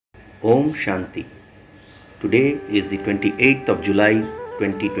Om Shanti. Today is the 28th of July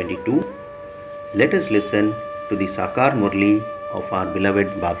 2022. Let us listen to the Sakar Murli of our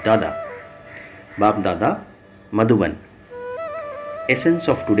beloved Bap Dada. Bap Dada, Madhuban. Essence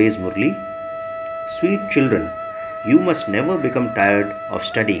of today's Murli. Sweet children, you must never become tired of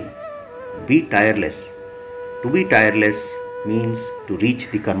studying. Be tireless. To be tireless means to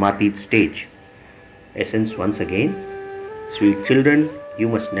reach the Karmatit stage. Essence once again. Sweet children, you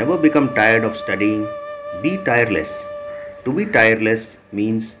must never become tired of studying. Be tireless. To be tireless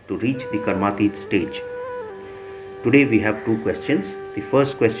means to reach the Karmatit stage. Today we have two questions. The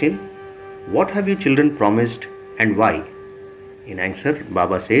first question, what have you children promised and why? In answer,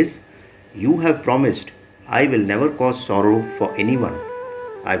 Baba says, you have promised, I will never cause sorrow for anyone.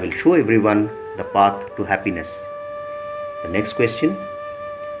 I will show everyone the path to happiness. The next question,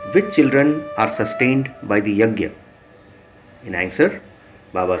 which children are sustained by the yajna? In answer,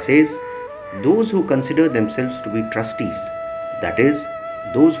 Baba says, those who consider themselves to be trustees, that is,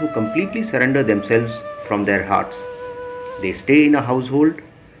 those who completely surrender themselves from their hearts. They stay in a household,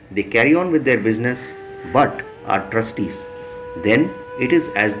 they carry on with their business, but are trustees. Then it is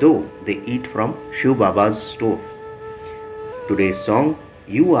as though they eat from Shiv Baba's store. Today's song,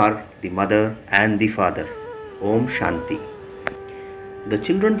 You Are the Mother and the Father. Om Shanti. The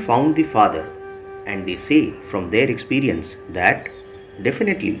children found the father, and they say from their experience that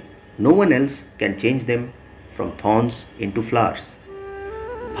definitely no one else can change them from thorns into flowers.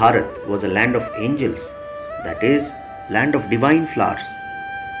 Bharat was a land of angels, that is, land of divine flowers.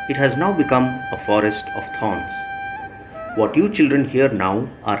 It has now become a forest of thorns. What you children hear now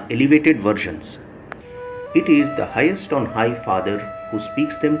are elevated versions. It is the highest on high Father who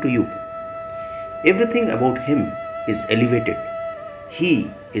speaks them to you. Everything about him is elevated. He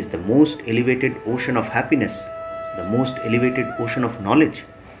is the most elevated ocean of happiness, the most elevated ocean of knowledge,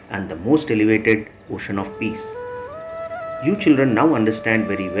 and the most elevated ocean of peace. You children now understand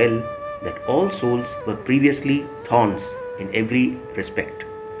very well that all souls were previously thorns in every respect.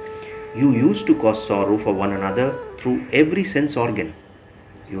 You used to cause sorrow for one another through every sense organ.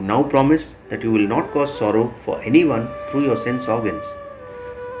 You now promise that you will not cause sorrow for anyone through your sense organs.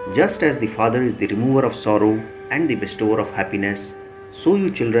 Just as the Father is the remover of sorrow and the bestower of happiness, so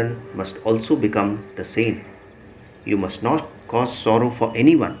you children must also become the same. You must not cause sorrow for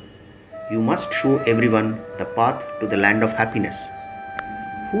anyone. You must show everyone the path to the land of happiness.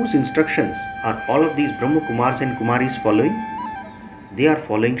 Whose instructions are all of these Brahma Kumars and Kumaris following? They are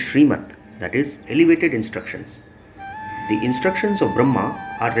following Srimad, that is, elevated instructions. The instructions of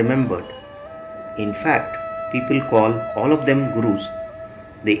Brahma are remembered. In fact, people call all of them Gurus.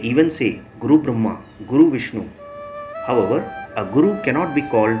 They even say Guru Brahma, Guru Vishnu. However, a Guru cannot be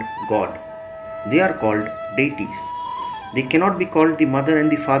called God. They are called deities. They cannot be called the mother and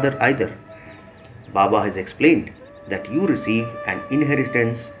the father either. Baba has explained that you receive an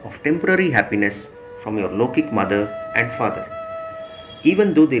inheritance of temporary happiness from your Lokik mother and father.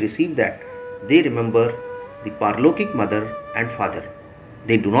 Even though they receive that, they remember the Parlokik mother and father.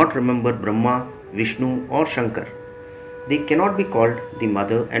 They do not remember Brahma, Vishnu or Shankar. They cannot be called the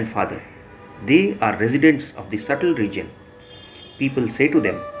mother and father. They are residents of the subtle region. People say to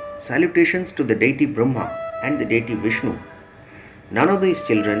them, salutations to the deity Brahma and the deity Vishnu. None of these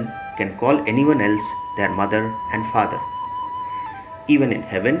children can call anyone else their mother and father. Even in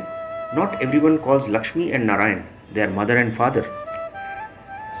heaven, not everyone calls Lakshmi and Narayan their mother and father.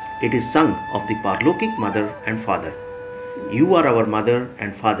 It is sung of the Parlokik mother and father. You are our mother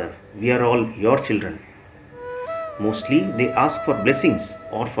and father. We are all your children. Mostly they ask for blessings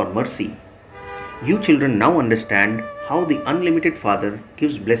or for mercy. You children now understand how the unlimited Father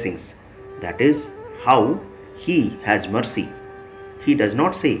gives blessings. That is, how He has mercy. He does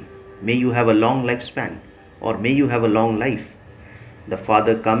not say, may you have a long lifespan or may you have a long life. The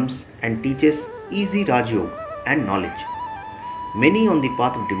Father comes and teaches easy Rajyog and knowledge. Many on the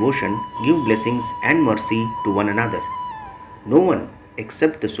path of devotion give blessings and mercy to one another. No one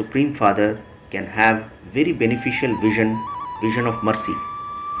except the Supreme Father can have very beneficial vision of mercy.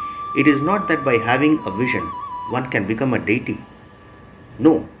 It is not that by having a vision, one can become a deity.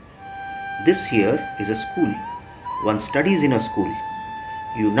 No, this here is a school. One studies in a school.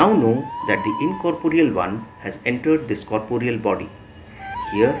 You now know that the incorporeal one has entered this corporeal body.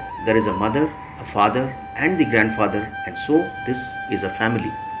 Here there is a mother, a father and the grandfather, and so this is a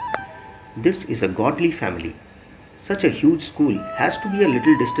family. This is a godly family. Such a huge school has to be a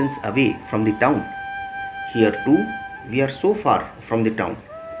little distance away from the town. Here too, we are so far from the town.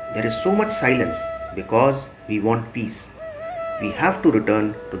 There is so much silence because we want peace. We have to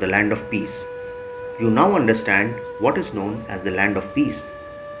return to the land of peace. You now understand what is known as the land of peace.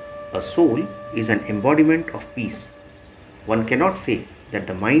 A soul is an embodiment of peace. One cannot say that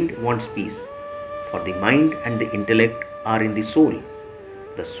the mind wants peace, for the mind and the intellect are in the soul.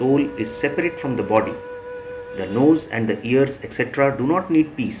 The soul is separate from the body. The nose and the ears, etc., do not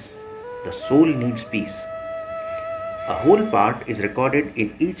need peace. The soul needs peace. A whole part is recorded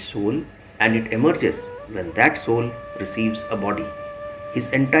in each soul, and it emerges when that soul receives a body. His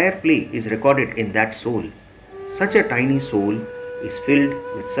entire play is recorded in that soul. Such a tiny soul is filled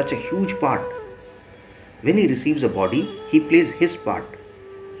with such a huge part. When he receives a body, he plays his part.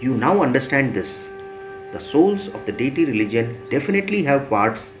 You now understand this. The souls of the deity religion definitely have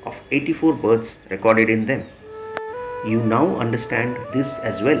parts of 84 births recorded in them. You now understand this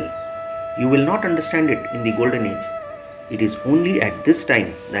as well. You will not understand it in the golden age. It is only at this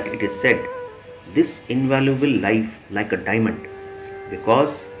time that it is said, this invaluable life like a diamond,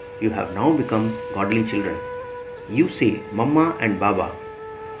 because you have now become godly children. You say Mama and Baba.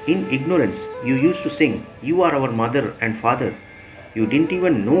 In ignorance, you used to sing, you are our mother and father. You didn't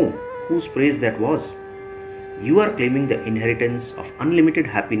even know whose praise that was. You are claiming the inheritance of unlimited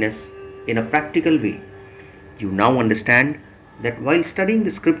happiness in a practical way. You now understand that while studying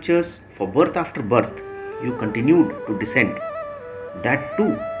the scriptures for birth after birth, you continued to descend. That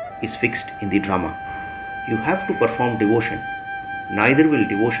too is fixed in the drama. You have to perform devotion. Neither will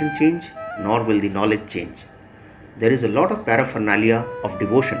devotion change, nor will the knowledge change. There is a lot of paraphernalia of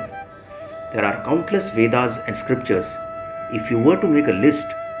devotion. There are countless Vedas and scriptures. If you were to make a list,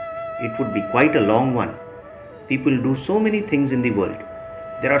 it would be quite a long one. People do so many things in the world.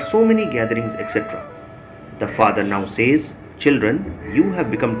 There are so many gatherings, etc. The father now says, children, you have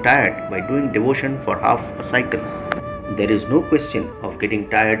become tired by doing devotion for half a cycle. There is no question of getting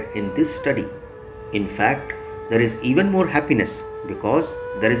tired in this study. In fact, there is even more happiness because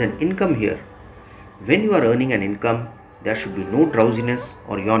there is an income here. When you are earning an income, there should be no drowsiness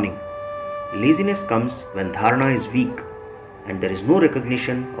or yawning. Laziness comes when dharana is weak and there is no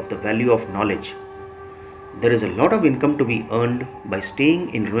recognition of the value of knowledge. There is a lot of income to be earned by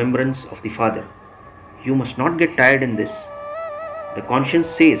staying in remembrance of the Father. You must not get tired in this. The conscience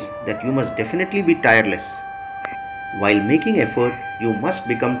says that you must definitely be tireless. While making effort, you must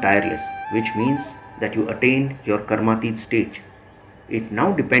become tireless, which means that you attain your karmatit stage. It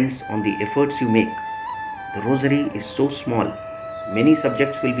now depends on the efforts you make. The rosary is so small. Many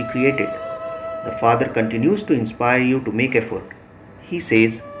subjects will be created. The Father continues to inspire you to make effort. He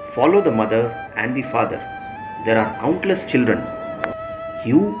says, follow the mother and the father. There are countless children.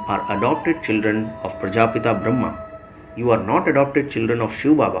 You are adopted children of Prajapita Brahma. You are not adopted children of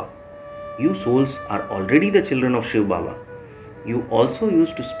Shiv Baba. You souls are already the children of Shiv Baba. You also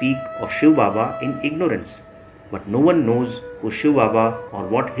used to speak of Shiv Baba in ignorance, but no one knows who Shiv Baba or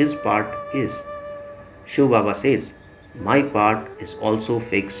what his part is. Shiv Baba says, my part is also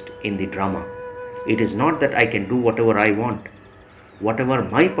fixed in the drama. It is not that I can do whatever I want. Whatever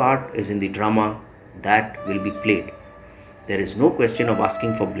my part is in the drama, that will be played. There is no question of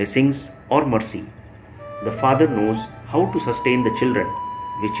asking for blessings or mercy. The Father knows how to sustain the children,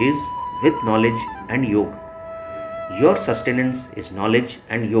 which is with knowledge and yoga. Your sustenance is knowledge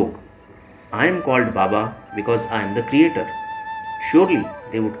and yoga. I am called Baba because I am the creator. Surely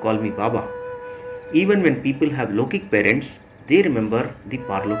they would call me Baba. Even when people have Lokik parents, they remember the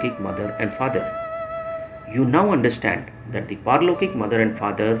Parlokik mother and father. You now understand that the Parlokik mother and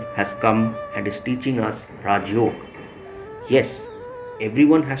father has come and is teaching us Raj Yoga. Yes,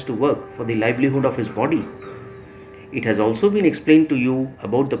 everyone has to work for the livelihood of his body. It has also been explained to you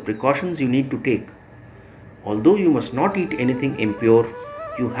about the precautions you need to take. Although you must not eat anything impure,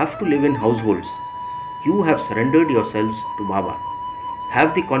 you have to live in households. You have surrendered yourselves to Baba.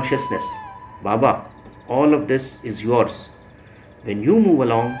 Have the consciousness, Baba, all of this is yours. When you move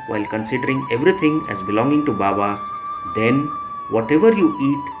along while considering everything as belonging to Baba, then whatever you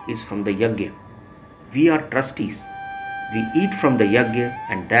eat is from the yajna. We are trustees. We eat from the yajna,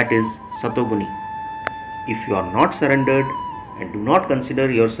 and that is Satoguni. If you are not surrendered and do not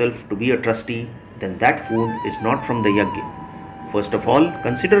consider yourself to be a trustee, then that food is not from the yajna. First of all,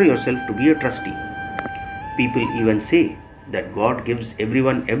 consider yourself to be a trustee. People even say that God gives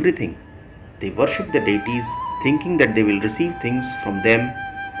everyone everything. They worship the deities thinking that they will receive things from them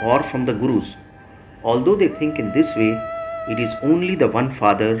or from the gurus. Although they think in this way, it is only the one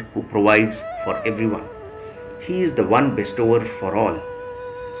Father who provides for everyone. He is the one bestower for all.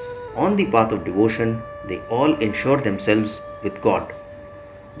 On the path of devotion, they all ensure themselves with God.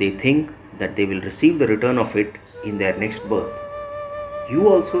 They think that they will receive the return of it in their next birth. You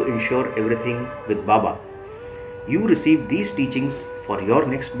also ensure everything with Baba. You receive these teachings for your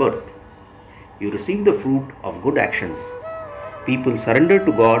next birth. You receive the fruit of good actions. People surrender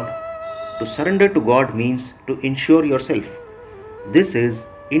to God To surrender to God means to insure yourself. This is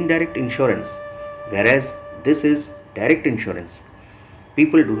indirect insurance, whereas this is direct insurance.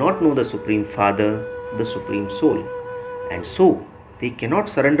 People do not know the Supreme Father, the Supreme Soul, and so they cannot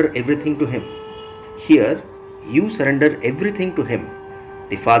surrender everything to Him. Here, you surrender everything to Him.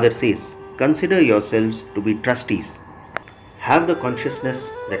 The Father says, consider yourselves to be trustees. Have the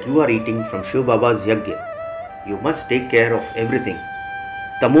consciousness that you are eating from Shiv Baba's yagya. You must take care of everything.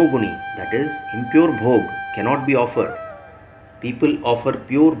 Tamoguni, that is, impure bhog, cannot be offered. People offer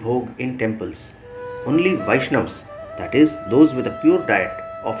pure bhog in temples. Only Vaishnavas, that is, those with a pure diet,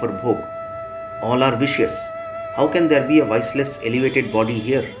 offer bhog. All are vicious. How can there be a viceless elevated body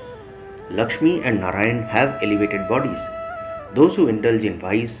here? Lakshmi and Narayan have elevated bodies. Those who indulge in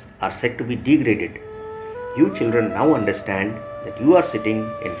vice are said to be degraded. You children now understand that you are sitting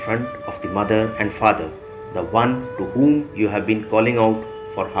in front of the mother and father, the one to whom you have been calling out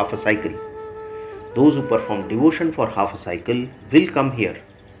for half a cycle. Those who perform devotion for half a cycle will come here.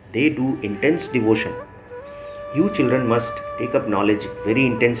 They do intense devotion. You children must take up knowledge very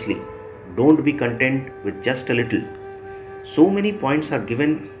intensely. Don't be content with just a little. So many points are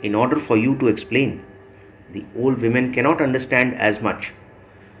given in order for you to explain. The old women cannot understand as much.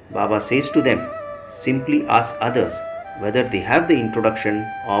 Baba says to them, simply ask others whether they have the introduction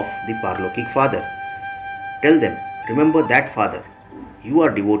of the Parlokik Father. Tell them, remember that Father. You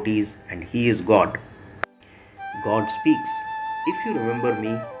are devotees and He is God. God speaks, if you remember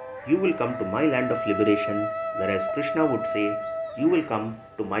me, you will come to my land of liberation, whereas Krishna would say, you will come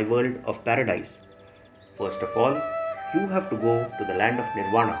to my world of paradise. First of all, you have to go to the land of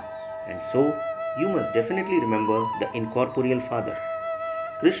Nirvana, and so you must definitely remember the incorporeal Father.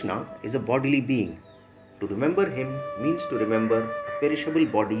 Krishna is a bodily being. To remember Him means to remember a perishable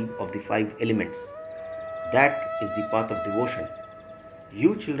body of the 5 elements. That is the path of devotion.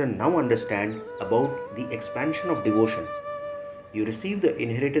 You children now understand about the expansion of devotion. You receive the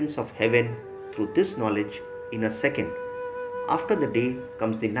inheritance of heaven through this knowledge in a second. After the day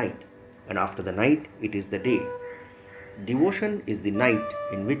comes the night, and after the night it is the day. Devotion is the night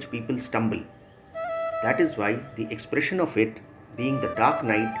in which people stumble. That is why the expression of it being the dark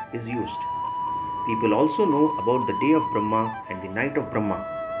night is used. People also know about the day of Brahma and the night of Brahma.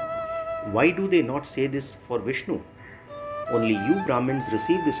 Why do they not say this for Vishnu? Only you Brahmins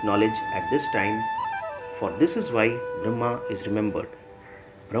receive this knowledge at this time, for this is why Brahma is remembered.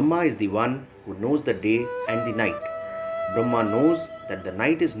 Brahma is the one who knows the day and the night. Brahma knows that the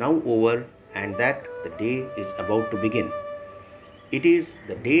night is now over and that the day is about to begin. It is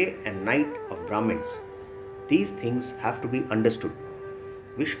the day and night of Brahmins. These things have to be understood.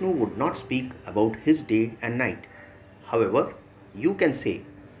 Vishnu would not speak about his day and night. However, you can say,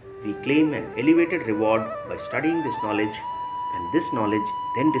 we claim an elevated reward by studying this knowledge, and this knowledge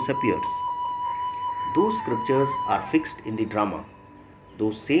then disappears. Those scriptures are fixed in the drama.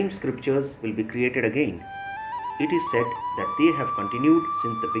 Those same scriptures will be created again. It is said that they have continued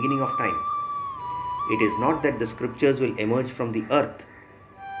since the beginning of time. It is not that the scriptures will emerge from the earth.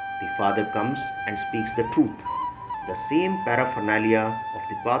 The Father comes and speaks the truth. The same paraphernalia of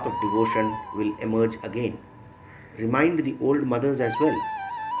the path of devotion will emerge again. Remind the old mothers as well.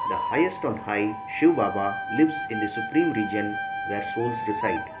 The highest on high, Shiv Baba, lives in the supreme region where souls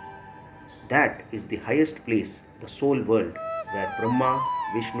reside. That is the highest place, the soul world, where Brahma,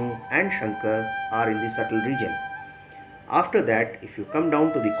 Vishnu and Shankar are in the subtle region. After that, if you come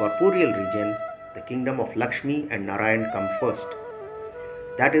down to the corporeal region, the kingdom of Lakshmi and Narayan come first.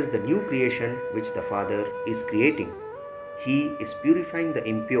 That is the new creation which the Father is creating. He is purifying the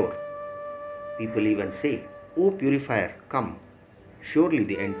impure. People even say, O purifier, come. Surely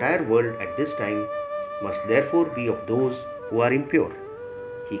the entire world at this time must therefore be of those who are impure.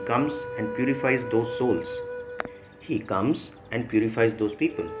 He comes and purifies those souls. He comes and purifies those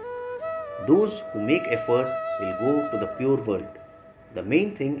people. Those who make effort will go to the pure world. The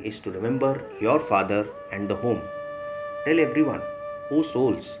main thing is to remember your Father and the home. Tell everyone, O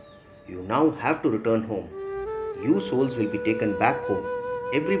souls, you now have to return home. You souls will be taken back home.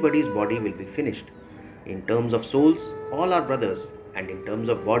 Everybody's body will be finished. In terms of souls, all are brothers, and in terms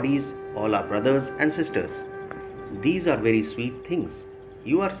of bodies, all are brothers and sisters. These are very sweet things.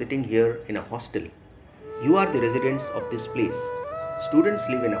 You are sitting here in a hostel. You are the residents of this place. Students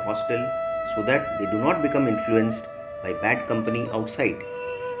live in a hostel so that they do not become influenced by bad company outside.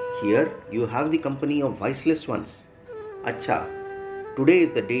 Here you have the company of viceless ones. Acha, today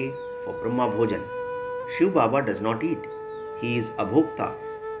is the day for Brahma Bhojan. Shiv Baba does not eat. He is abhokta,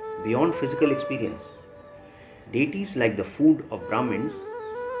 beyond physical experience. Deities like the food of Brahmins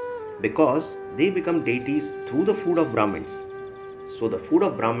because they become deities through the food of Brahmins. So the food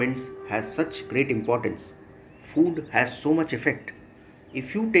of Brahmins has such great importance. Food has so much effect.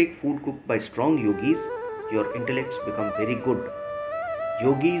 If you take food cooked by strong yogis, your intellects become very good.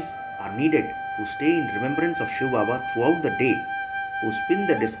 Yogis are needed who stay in remembrance of Shiv Baba throughout the day, who spin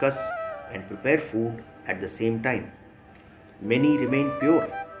the discus and prepare food at the same time. Many remain pure.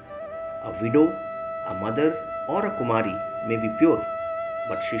 A widow, a mother, or a Kumari may be pure,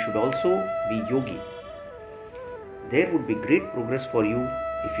 but she should also be yogi. There would be great progress for you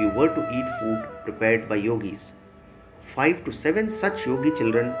if you were to eat food prepared by yogis. 5 to 7 such yogi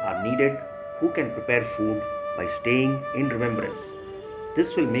children are needed who can prepare food by staying in remembrance.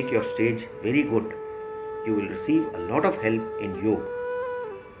 This will make your stage very good. You will receive a lot of help in yoga.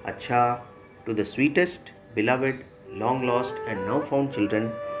 Acha, to the sweetest, beloved, long lost and now found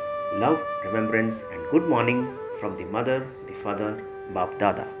children, love, remembrance and good morning from the mother, the father, Bap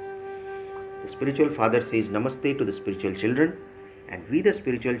Dada. The spiritual father says namaste to the spiritual children, and we the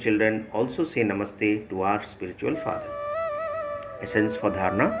spiritual children also say namaste to our spiritual father. Essence for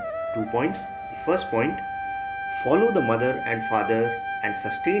dharana, 2 points. The first point, follow the mother and father and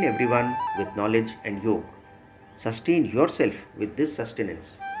sustain everyone with knowledge and yoga. Sustain yourself with this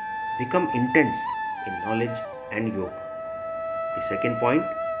sustenance. Become intense in knowledge and yoga. The second point,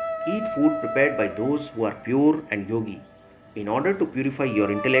 eat food prepared by those who are pure and yogi. In order to purify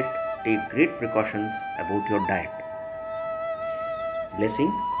your intellect, take great precautions about your diet.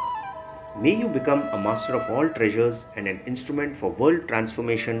 Blessing. May you become a master of all treasures and an instrument for world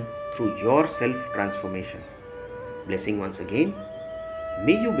transformation through your self-transformation. Blessing once again.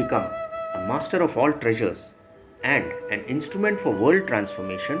 May you become a master of all treasures and an instrument for world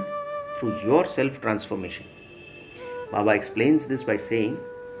transformation through your self-transformation. Baba explains this by saying,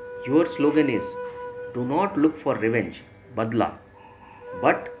 your slogan is, do not look for revenge, badla,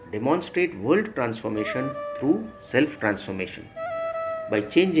 but demonstrate world transformation through self-transformation. By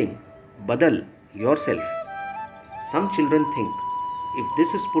changing, badal, yourself. Some children think, if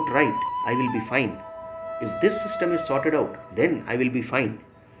this is put right, I will be fine. If this system is sorted out, then I will be fine.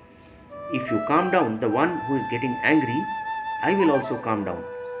 If you calm down the one who is getting angry, I will also calm down.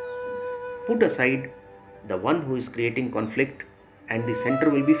 Put aside the one who is creating conflict and the center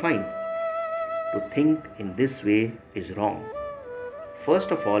will be fine. To think in this way is wrong.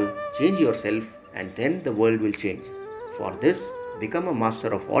 First of all, change yourself and then the world will change. For this, become a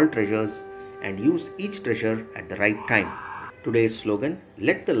master of all treasures and use each treasure at the right time. Today's slogan,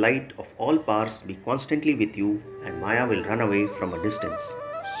 let the light of all powers be constantly with you and Maya will run away from a distance.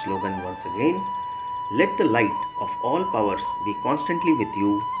 Slogan once again, let the light of all powers be constantly with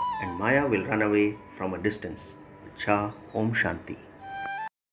you and Maya will run away from a distance. Cha Om Shanti.